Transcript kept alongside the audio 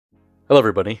Hello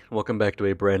everybody, welcome back to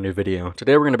a brand new video.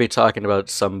 Today we're going to be talking about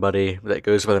somebody that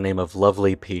goes by the name of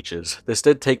Lovely Peaches. This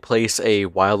did take place a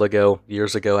while ago,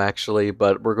 years ago actually,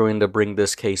 but we're going to bring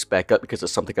this case back up because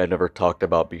it's something I never talked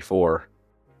about before.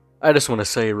 I just want to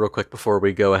say real quick before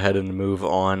we go ahead and move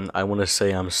on, I want to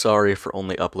say I'm sorry for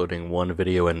only uploading one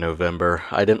video in November.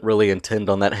 I didn't really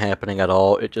intend on that happening at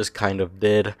all, it just kind of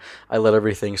did. I let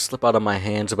everything slip out of my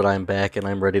hands, but I'm back and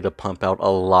I'm ready to pump out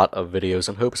a lot of videos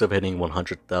in hopes of hitting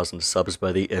 100,000 subs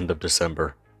by the end of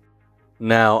December.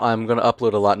 Now, I'm going to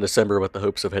upload a lot in December with the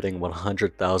hopes of hitting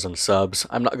 100,000 subs.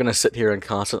 I'm not going to sit here and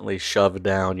constantly shove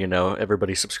down,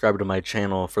 everybody subscribe to my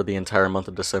channel for the entire month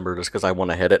of December just because I want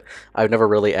to hit it. I've never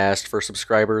really asked for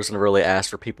subscribers and really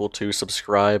asked for people to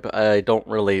subscribe. I don't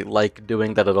really like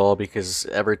doing that at all because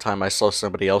every time I saw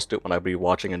somebody else do it when I'd be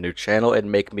watching a new channel, it'd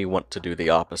make me want to do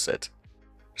the opposite.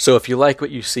 So if you like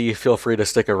what you see, feel free to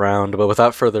stick around, but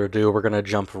without further ado, we're going to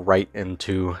jump right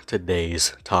into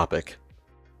today's topic.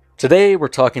 Today we're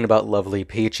talking about Lovely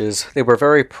Peaches. They were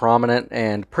very prominent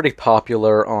and pretty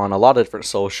popular on a lot of different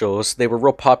socials. They were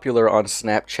real popular on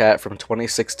Snapchat from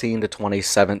 2016 to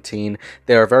 2017.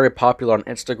 They are very popular on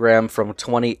Instagram from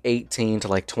 2018 to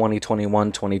like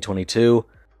 2021, 2022.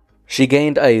 She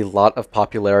gained a lot of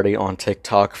popularity on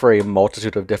TikTok for a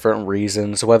multitude of different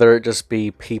reasons, whether it just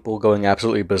be people going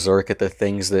absolutely berserk at the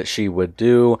things that she would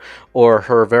do, or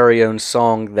her very own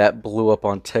song that blew up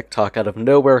on TikTok out of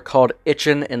nowhere called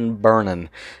Itchin' and Burnin'.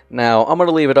 Now, I'm going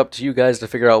to leave it up to you guys to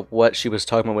figure out what she was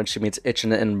talking about when she means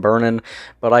itchin' and burnin',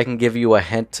 but I can give you a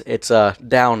hint. It's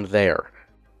down there.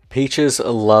 Peaches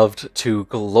loved to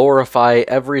glorify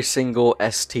every single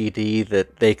STD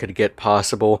that they could get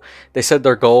possible. They said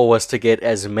their goal was to get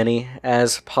as many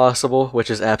as possible, which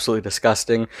is absolutely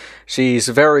disgusting. She's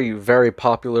very, very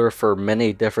popular for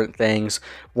many different things,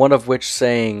 one of which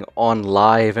saying on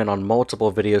live and on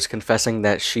multiple videos confessing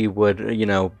that she would,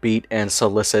 beat and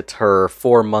solicit her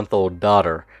 4-month-old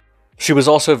daughter. She was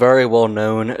also very well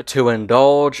known to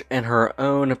indulge in her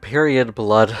own period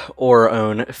blood or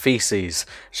own feces.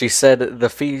 She said the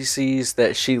feces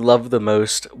that she loved the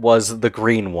most was the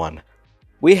green one.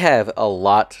 We have a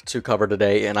lot to cover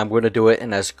today, and I'm going to do it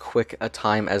in as quick a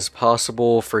time as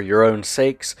possible for your own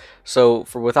sakes. So,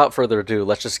 without further ado,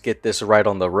 let's just get this right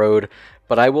on the road.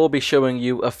 But I will be showing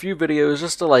you a few videos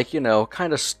just to,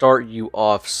 kind of start you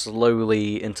off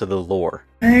slowly into the lore.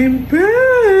 I'm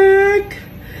back!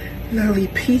 Lovely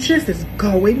Peaches is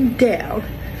going down.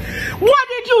 What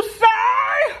did you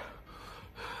say?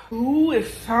 Who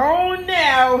is on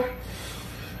now?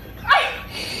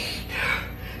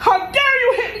 How dare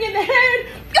you hit me in the head?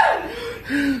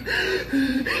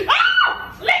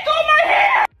 Ah! Let go of my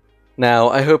hair! Now,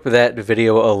 I hope that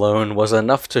video alone was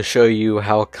enough to show you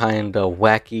how kinda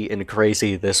wacky and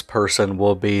crazy this person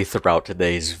will be throughout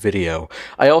today's video.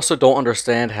 I also don't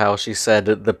understand how she said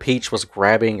the peach was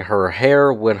grabbing her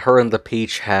hair when her and the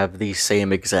peach have the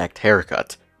same exact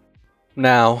haircut.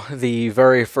 Now, the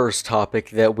very first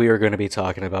topic that we are going to be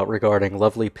talking about regarding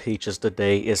Lovely Peaches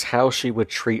today is how she would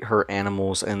treat her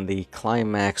animals and the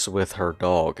climax with her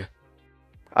dog.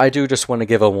 I do just want to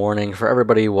give a warning for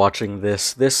everybody watching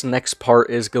this. This next part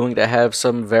is going to have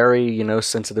some very,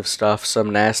 sensitive stuff, some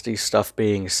nasty stuff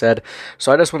being said,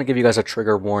 so I just want to give you guys a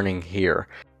trigger warning here.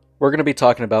 We're going to be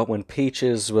talking about when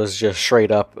Peaches was just straight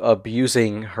up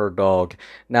abusing her dog.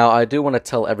 Now, I do want to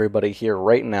tell everybody here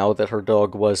right now that her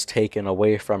dog was taken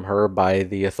away from her by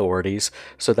the authorities,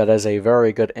 so that is a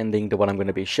very good ending to what I'm going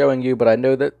to be showing you, but I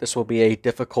know that this will be a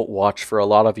difficult watch for a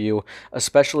lot of you,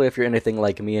 especially if you're anything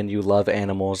like me and you love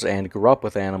animals and grew up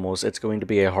with animals. It's going to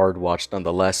be a hard watch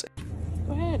nonetheless.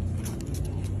 Go ahead.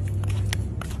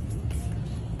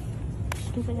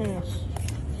 Stupid ass.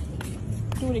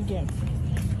 Do it again.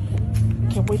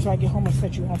 Can't wait till I get home and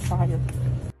set you on fire.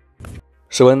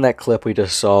 So in that clip we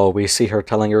just saw, we see her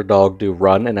telling her dog to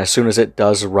run, and as soon as it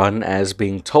does run as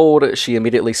being told, she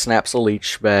immediately snaps the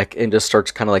leash back and just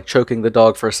starts kind of like choking the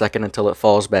dog for a second until it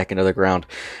falls back into the ground.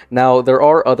 Now, there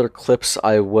are other clips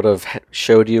I would have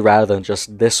showed you rather than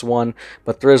just this one,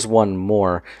 but there is one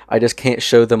more. I just can't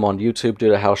show them on YouTube due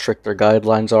to how strict their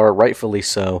guidelines are, rightfully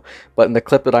so. But in the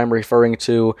clip that I'm referring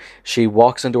to, she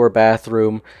walks into her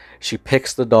bathroom, she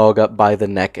picks the dog up by the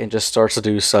neck and just starts to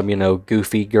do some,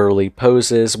 goofy, girly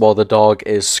poses while the dog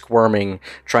is squirming,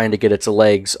 trying to get its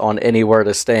legs on anywhere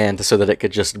to stand so that it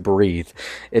could just breathe.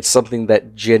 It's something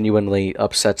that genuinely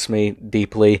upsets me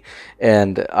deeply,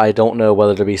 and I don't know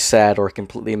whether to be sad or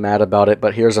completely mad about it,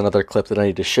 but here's another clip that I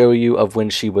need to show you of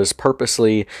when she was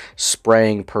purposely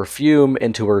spraying perfume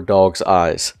into her dog's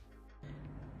eyes.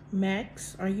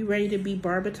 Max, are you ready to be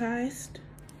barbatized?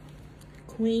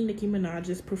 Queen Nicki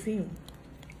Minaj's perfume.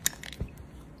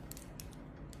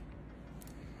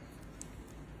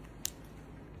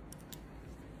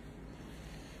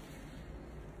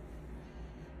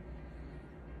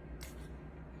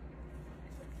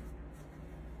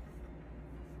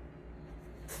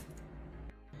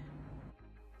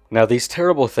 Now, these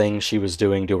terrible things she was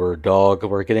doing to her dog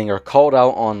were getting her called out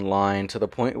online to the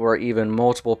point where even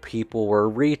multiple people were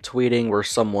retweeting where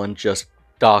someone just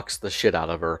doxed the shit out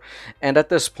of her. And at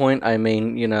this point, I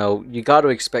mean, you know, you got to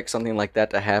expect something like that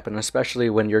to happen, especially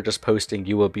when you're just posting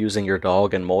you abusing your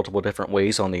dog in multiple different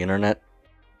ways on the internet.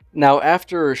 Now,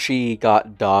 after she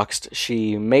got doxxed,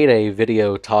 she made a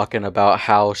video talking about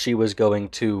how she was going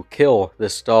to kill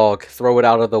this dog, throw it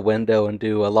out of the window, and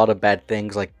do a lot of bad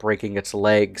things like breaking its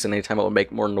legs, and anytime it would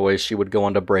make more noise, she would go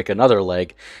on to break another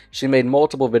leg. She made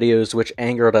multiple videos which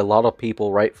angered a lot of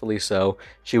people, rightfully so.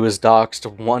 She was doxxed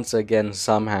once again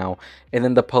somehow, and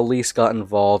then the police got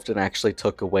involved and actually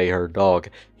took away her dog.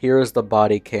 Here is the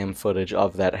body cam footage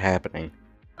of that happening.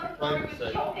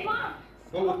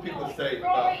 What would people say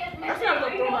about... That's not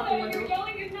going to throw him out the window. You're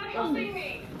yelling, you're not helping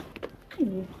me.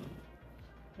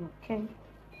 Okay.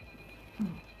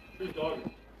 Whose dog?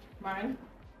 Mine.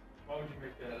 Why would you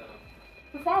make that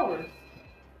For followers.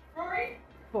 Rory?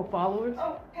 For followers?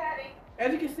 Oh, Patty.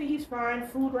 As you can see, he's fine.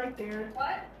 Food right there.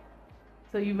 What?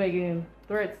 So you making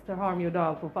threats to harm your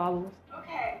dog for followers?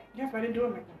 Okay. Yes, but I didn't do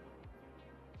it like that.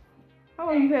 How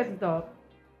long you had this dog?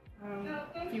 No, A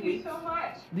thank few you weeks. so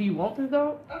much. Do you want this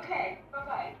dog? Okay,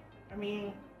 bye-bye. I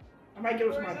mean, I might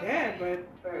give it to my dad, but...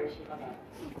 Where is she?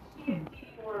 Bye-bye.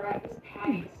 We're at this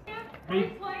Patty's.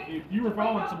 Hey, if you were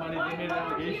following somebody and they made an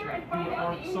allegation that you were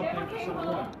harmed something for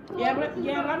someone, Yeah, but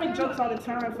I make jokes all the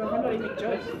time, so I know they make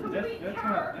jokes. that's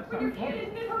not funny.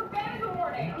 Her bed in the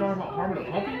morning. You talking about harming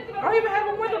a puppy? I don't even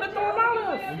have a window to throw him out of.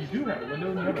 Well, you do have a window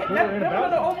and you have a door That and a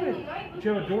window balcony. open. But you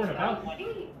have a door and a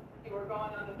balcony. You were going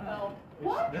on the pill.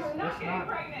 That's not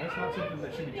something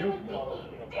that should be joking about.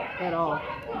 At all.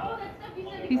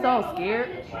 He's all scared.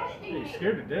 Hey, he's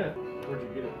scared to death. Where'd you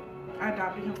get it? I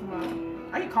adopted him from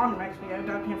I can call him actually. I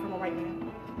adopted him from a white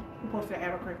man who posted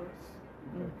ad on Craigslist.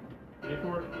 Pay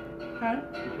for it? Huh?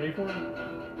 You pay for it?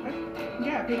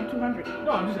 Yeah, I paid him $200.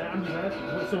 No, I'm just asking.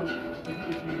 So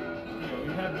if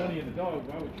you had money in the dog,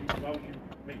 why would you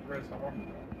make threats to harm the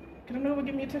dog? Because I know it would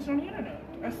get me attention on the internet.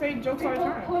 I say jokes all the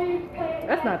time.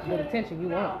 That's not the attention you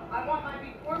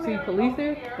want. See, police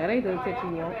here? That ain't the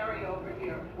attention you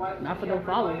want. Not for no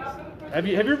followers. Have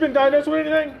you ever been diagnosed with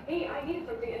anything? Hey, I need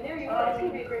something, and there you are. It's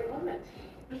going to be a great moment.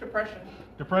 Just depression.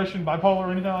 Depression, bipolar,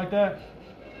 or anything like that?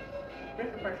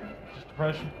 Just depression. Just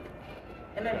depression?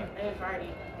 And then anxiety.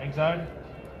 Anxiety?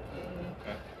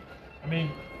 Okay. I mean,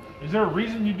 is there a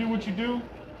reason you do what you do?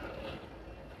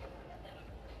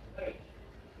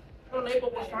 The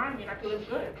label will sign me and I can live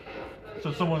good.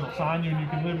 So someone will sign you and you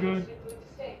can live good?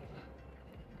 Okay.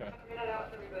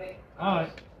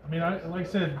 Alright. I mean, like I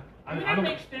said, I mean, I that don't...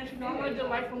 makes sense. You know, I want a good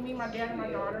life for me, my dad, and my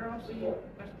daughter. I don't see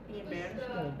that's being bad.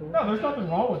 No, there's nothing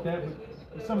wrong with that,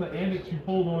 but some of the antics you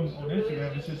pulled on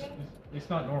Instagram, it's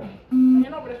not normal. You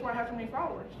know, but that's why I have so many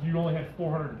followers. You only had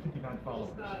 459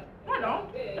 followers. No, I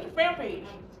don't. It's a fan page.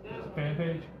 It's a fan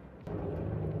page.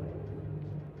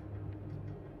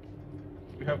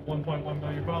 You have 1.1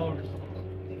 million followers.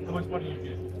 How much money do you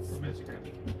get from Instagram?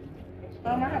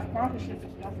 I have sponsorships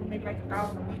and stuff for maybe like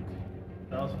 $1,000 a week.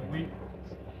 1,000 a week.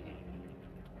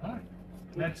 All right.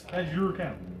 That's your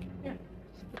account. Yeah.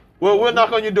 Well, we'll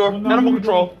knock on your door. We'll knock Animal on your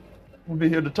control. door. We'll be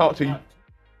here to talk to you.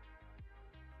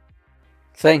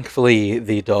 Thankfully,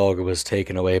 the dog was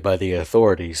taken away by the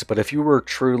authorities, but if you were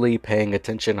truly paying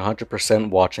attention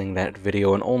 100% watching that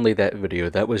video and only that video,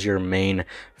 that was your main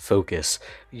focus,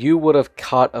 you would have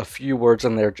caught a few words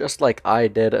in there just like I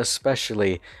did,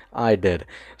 especially I did.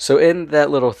 So in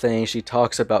that little thing, she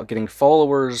talks about getting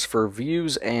followers for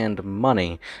views and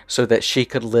money so that she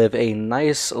could live a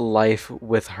nice life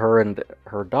with her and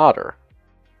her daughter.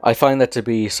 I find that to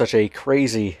be such a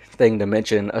crazy thing to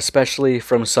mention, especially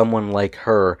from someone like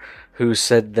her, who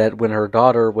said that when her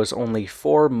daughter was only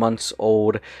 4 months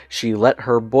old, she let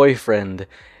her boyfriend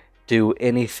do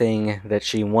anything that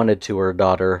she wanted to her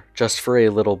daughter just for a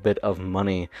little bit of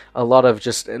money. A lot of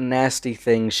just nasty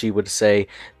things she would say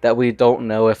that we don't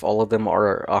know if all of them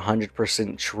are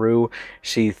 100% true.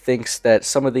 She thinks that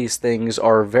some of these things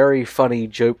are very funny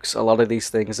jokes, a lot of these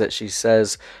things that she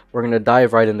says. We're going to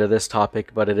dive right into this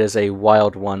topic, but it is a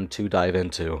wild one to dive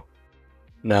into.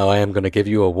 Now, I am going to give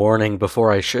you a warning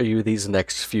before I show you these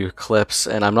next few clips,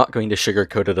 and I'm not going to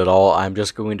sugarcoat it at all. I'm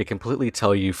just going to completely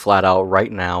tell you flat out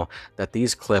right now that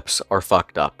these clips are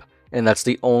fucked up, and that's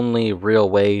the only real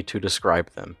way to describe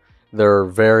them. They're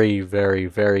very, very,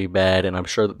 very bad, and I'm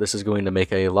sure that this is going to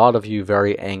make a lot of you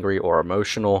very angry or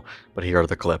emotional, but here are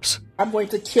the clips. I'm going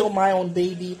to kill my own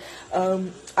baby.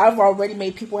 I've already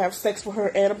made people have sex with her,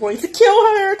 and I'm going to kill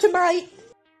her tonight.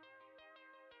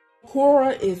 Cora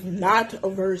is not a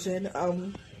virgin.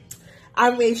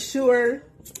 I made sure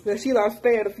that she lost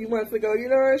Stan a few months ago. You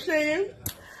know what I'm saying?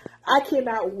 I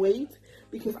cannot wait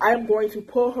because I'm going to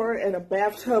put her in a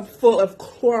bathtub full of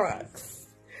Clorox.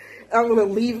 I'm going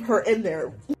to leave her in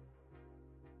there.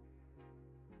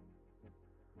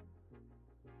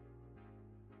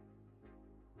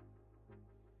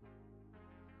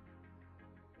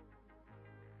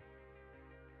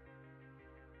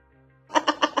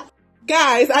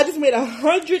 Guys, I just made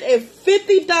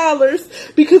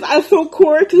 $150 because I sold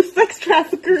Cora to sex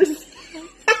traffickers.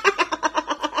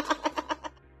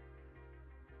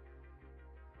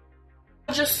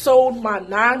 I just sold my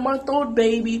 9-month-old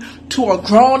baby to a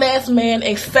grown-ass man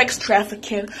in sex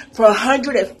trafficking for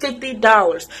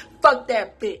 $150. Fuck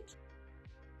that bitch.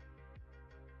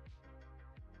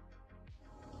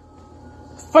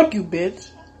 Fuck you, bitch.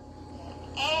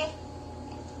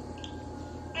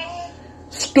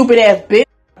 Stupid ass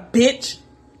bitch.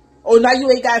 Oh, now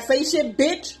you ain't gotta say shit,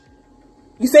 bitch.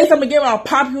 You say something again, I'll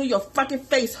pop you in your fucking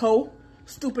face, hoe.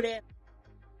 Stupid ass.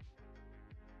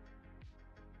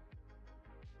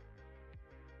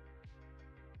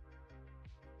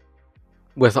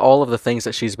 With all of the things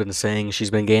that she's been saying,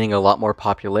 she's been gaining a lot more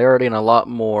popularity and a lot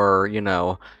more,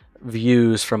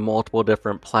 views from multiple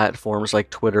different platforms like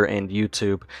Twitter and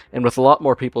YouTube. And with a lot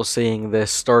more people seeing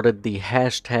this, started the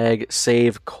hashtag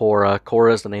Save Cora.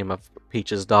 Cora is the name of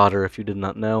Peach's daughter, if you did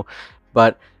not know.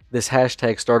 But this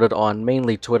hashtag started on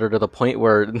mainly Twitter to the point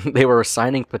where they were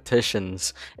signing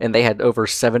petitions, and they had over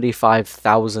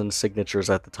 75,000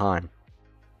 signatures at the time.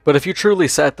 But if you truly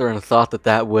sat there and thought that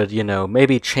that would,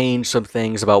 maybe change some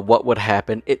things about what would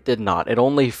happen, it did not. It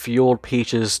only fueled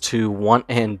Peaches to want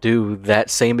and do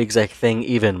that same exact thing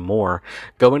even more,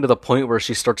 going to the point where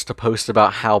she starts to post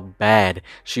about how bad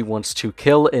she wants to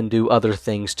kill and do other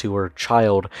things to her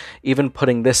child, even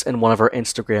putting this in one of her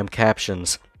Instagram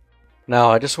captions.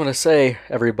 Now, I just want to say,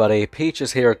 everybody,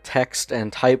 Peaches here texts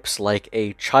and types like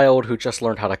a child who just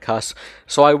learned how to cuss,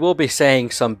 so I will be saying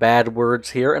some bad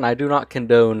words here, and I do not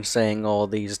condone saying all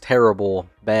these terrible,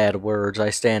 bad words. I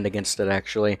stand against it,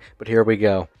 actually, but here we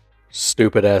go.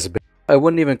 Stupid ass bitch. I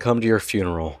wouldn't even come to your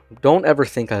funeral. Don't ever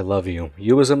think I love you.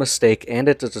 You was a mistake, and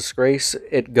it's a disgrace.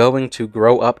 It going to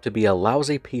grow up to be a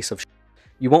lousy piece of shit.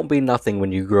 You won't be nothing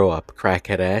when you grow up,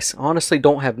 crackhead ass. Honestly,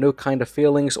 don't have no kind of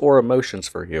feelings or emotions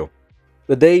for you.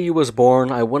 The day you was born,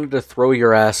 I wanted to throw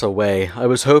your ass away. I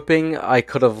was hoping I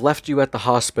could have left you at the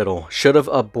hospital. Should have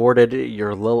aborted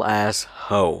your lil ass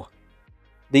hoe.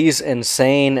 These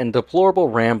insane and deplorable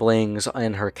ramblings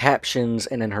in her captions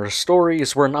and in her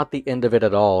stories were not the end of it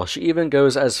at all. She even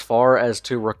goes as far as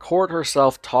to record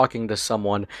herself talking to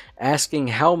someone, asking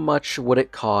how much would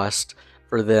it cost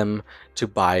for them to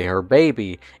buy her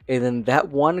baby. And then that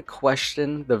one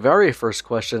question, the very first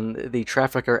question the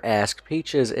trafficker asked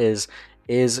Peaches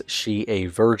is she a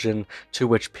virgin? To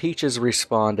which Peaches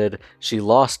responded, she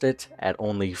lost it at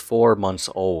only 4 months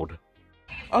old.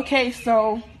 Okay,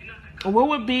 so what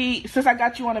would be, since I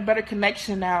got you on a better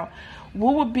connection now,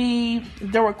 what would be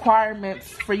the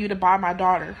requirements for you to buy my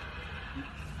daughter?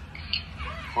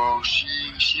 Well,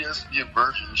 she has to be a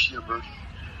virgin. Is she a virgin?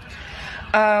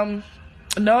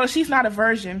 No, she's not a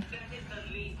virgin.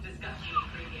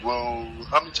 Well,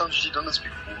 how many times has she done this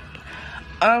before?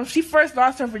 She first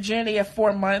lost her virginity at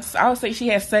 4 months. I would say she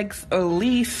had sex at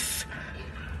least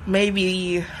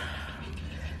maybe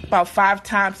about 5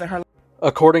 times in her life.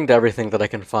 According to everything that I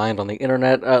can find on the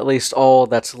internet, at least all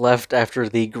that's left after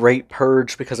the Great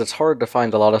Purge, because it's hard to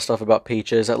find a lot of stuff about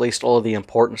Peaches, at least all of the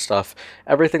important stuff,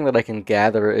 everything that I can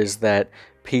gather is that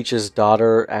Peach's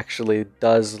daughter actually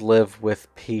does live with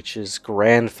Peach's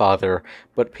grandfather,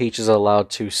 but Peach is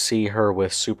allowed to see her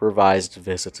with supervised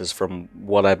visits, is from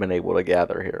what I've been able to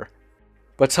gather here.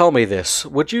 But tell me this,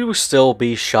 would you still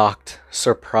be shocked,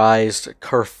 surprised,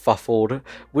 kerfuffled?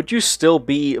 Would you still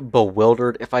be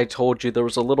bewildered if I told you there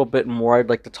was a little bit more I'd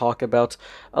like to talk about?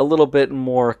 A little bit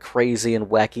more crazy and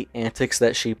wacky antics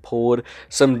that she pulled?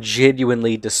 Some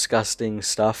genuinely disgusting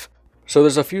stuff? So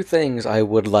there's a few things I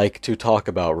would like to talk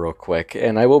about real quick,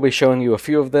 and I will be showing you a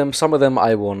few of them. Some of them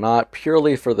I will not,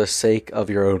 purely for the sake of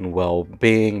your own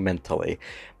well-being mentally.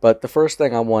 But the first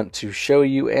thing I want to show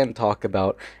you and talk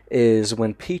about is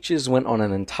when Peaches went on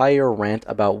an entire rant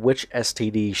about which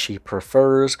STD she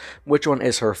prefers, which one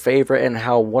is her favorite, and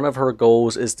how one of her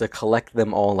goals is to collect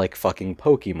them all like fucking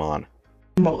Pokemon.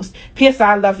 Most. P.S.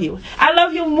 I love you. I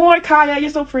love you more, Kaya.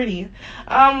 You're so pretty.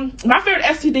 My favorite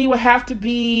STD would have to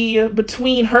be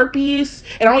between herpes,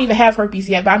 and I don't even have herpes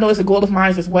yet, but I know it's a goal of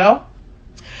mine as well.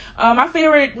 My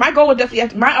favorite would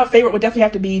definitely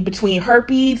have to be between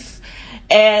herpes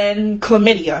and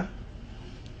chlamydia.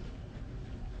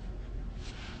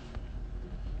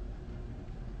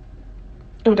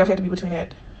 It would definitely have to be between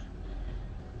it.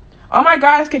 Oh my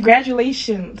gosh,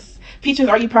 congratulations. Peaches,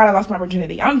 are you proud I lost my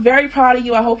virginity? I'm very proud of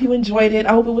you. I hope you enjoyed it.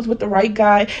 I hope it was with the right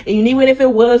guy. And even if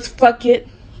it was, fuck it.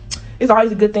 It's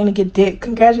always a good thing to get dick.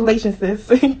 Congratulations, sis.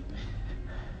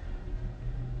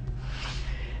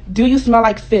 Do you smell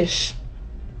like fish?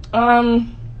 I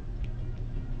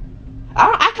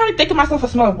kind of think of myself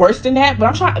as smelling worse than that, but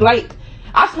I'm trying, like,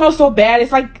 I smell so bad.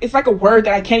 It's like a word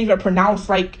that I can't even pronounce.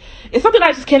 Like, it's something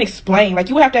I just can't explain. Like,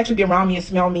 you would have to actually be around me and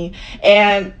smell me.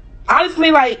 And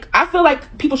honestly, like, I feel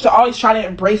like people should always try to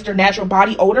embrace their natural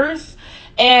body odors.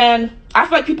 And I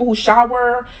feel like people who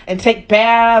shower and take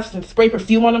baths and spray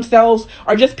perfume on themselves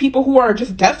are just people who are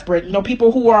just desperate. You know,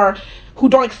 people who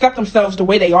don't accept themselves the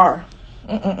way they are.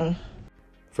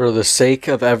 For the sake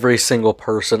of every single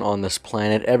person on this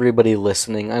planet, everybody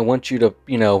listening, I want you to,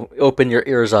 open your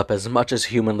ears up as much as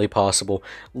humanly possible.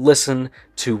 Listen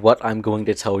to what I'm going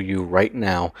to tell you right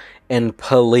now. And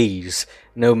please,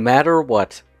 no matter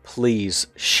what, please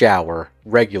shower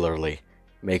regularly.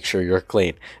 Make sure you're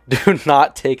clean. Do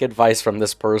not take advice from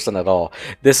this person at all.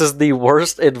 This is the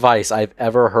worst advice I've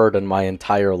ever heard in my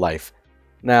entire life.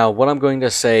 Now, what I'm going to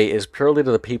say is purely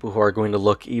to the people who are going to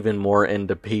look even more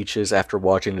into Peaches after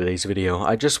watching today's video.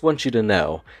 I just want you to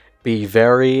know, be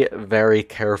very, very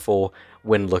careful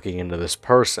when looking into this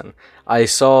person. I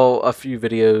saw a few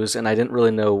videos and I didn't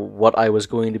really know what I was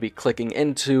going to be clicking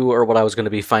into or what I was going to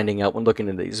be finding out when looking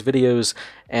into these videos.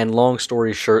 And long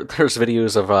story short, there's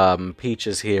videos of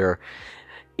Peaches here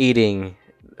eating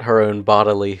her own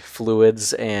bodily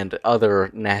fluids and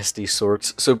other nasty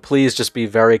sorts. So please just be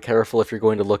very careful if you're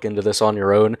going to look into this on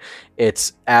your own.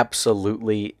 It's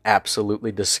absolutely,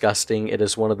 absolutely disgusting. It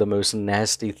is one of the most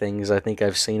nasty things I think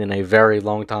I've seen in a very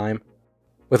long time.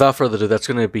 Without further ado, that's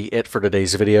going to be it for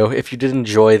today's video. If you did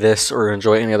enjoy this or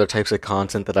enjoy any other types of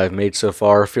content that I've made so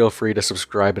far, feel free to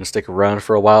subscribe and stick around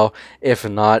for a while. If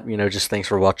not, just thanks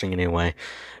for watching anyway.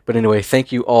 But anyway,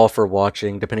 thank you all for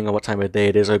watching. Depending on what time of day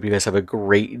it is, I hope you guys have a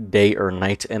great day or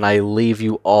night, and I leave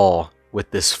you all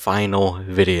with this final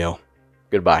video.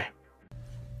 Goodbye.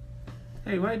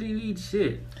 Hey, why do you eat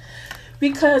shit?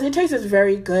 Because it tastes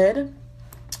very good.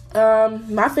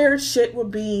 My favorite shit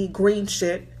would be green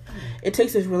shit. It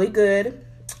tastes really good.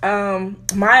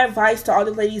 My advice to all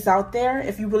the ladies out there,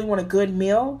 if you really want a good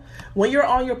meal, when you're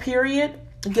on your period,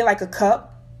 get like a cup.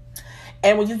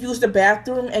 And when you use the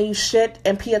bathroom and you shit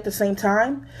and pee at the same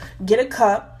time, get a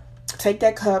cup, take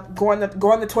that cup, go on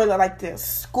the toilet like this,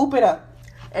 scoop it up,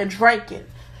 and drink it.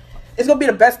 It's going to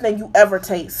be the best thing you ever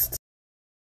taste.